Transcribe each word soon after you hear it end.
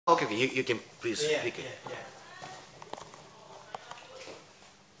Okay, okay, you can please speak it.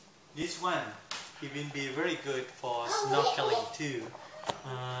 This one, it will be very good for snorkeling too.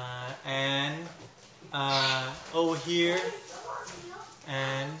 And over here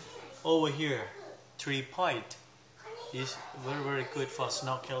and over here, 3 point is very good for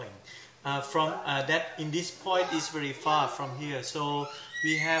snorkeling. From that in this point is very far from here, so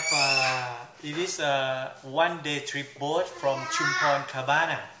we have it is a 1-day trip boat from Chumphon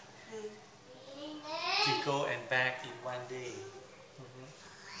Cabana to go and back in 1 day.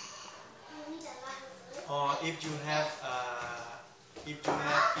 Or if you have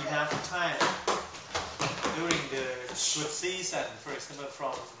enough time during the good season, for example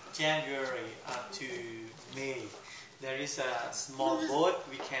from January up to May, there is a small boat.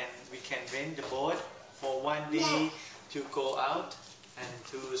 We can rent the boat for 1 day to go out and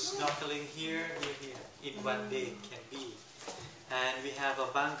to snorkeling here in 1 day can be. And we have a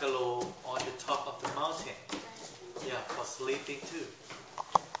bungalow on the top of the mountain, for sleeping too.